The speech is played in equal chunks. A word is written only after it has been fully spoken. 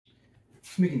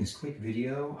Just making this quick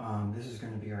video. This is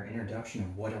going to be our introduction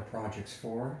of what our project's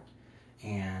for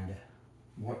and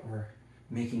what we're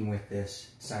making with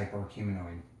this Cyborg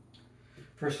humanoid.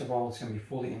 First of all, it's going to be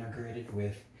fully integrated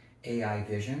with AI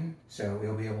vision, so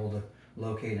we'll be able to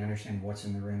locate and understand what's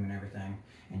in the room and everything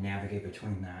and navigate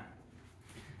between that.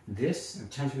 This,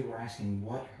 tons of people are asking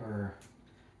what her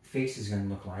face is going to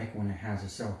look like when it has a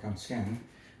silicone skin.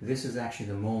 This is actually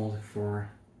the mold for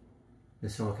the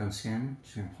silicone skin.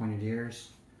 Just going to pointed ears.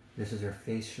 This is her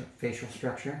facial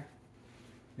structure.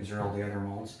 These are all the other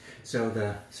molds. So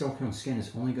the silicone skin is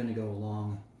only going to go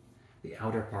along the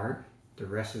outer part. The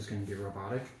rest is going to be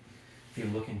robotic. If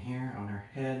you look in here on her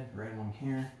head, right along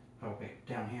here, oh wait,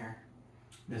 down here,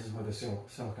 this is where the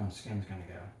silicone skin is going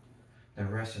to go. The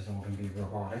rest is all going to be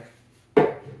robotic.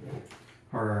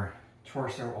 Her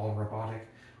torso, all robotic.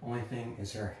 Only thing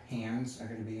is her hands are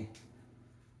going to be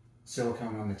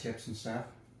silicone on the tips and stuff.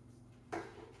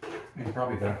 And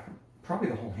probably the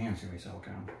whole hand's going to be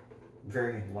silicone.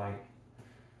 Very light.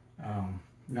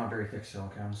 Not very thick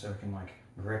silicone, so it can like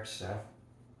grip stuff.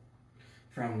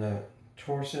 From the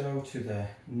torso to the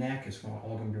neck is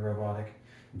all going to be robotic.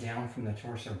 Down from the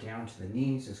torso down to the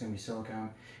knees is going to be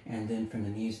silicone, and then from the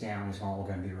knees down is all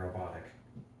going to be robotic.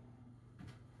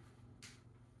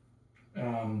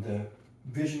 The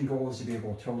vision goal is to be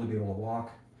able to totally be able to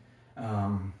walk,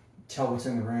 tell what's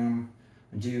in the room,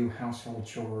 do household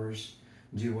chores,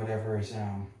 do whatever is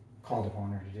called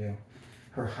upon her to do.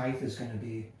 Her height is going to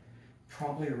be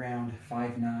probably around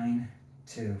 5'9"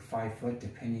 to 5 foot,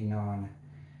 depending on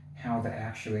how the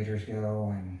actuators go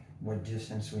and what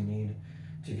distance we need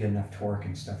to get enough torque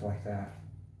and stuff like that.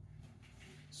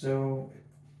 So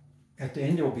at the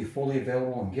end it will be fully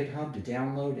available on GitHub to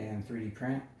download and 3D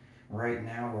print. Right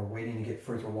now we're waiting to get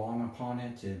further along upon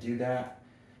it to do that.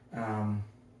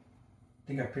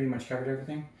 I think I pretty much covered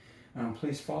everything.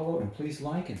 Please follow and please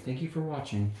like, and thank you for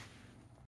watching.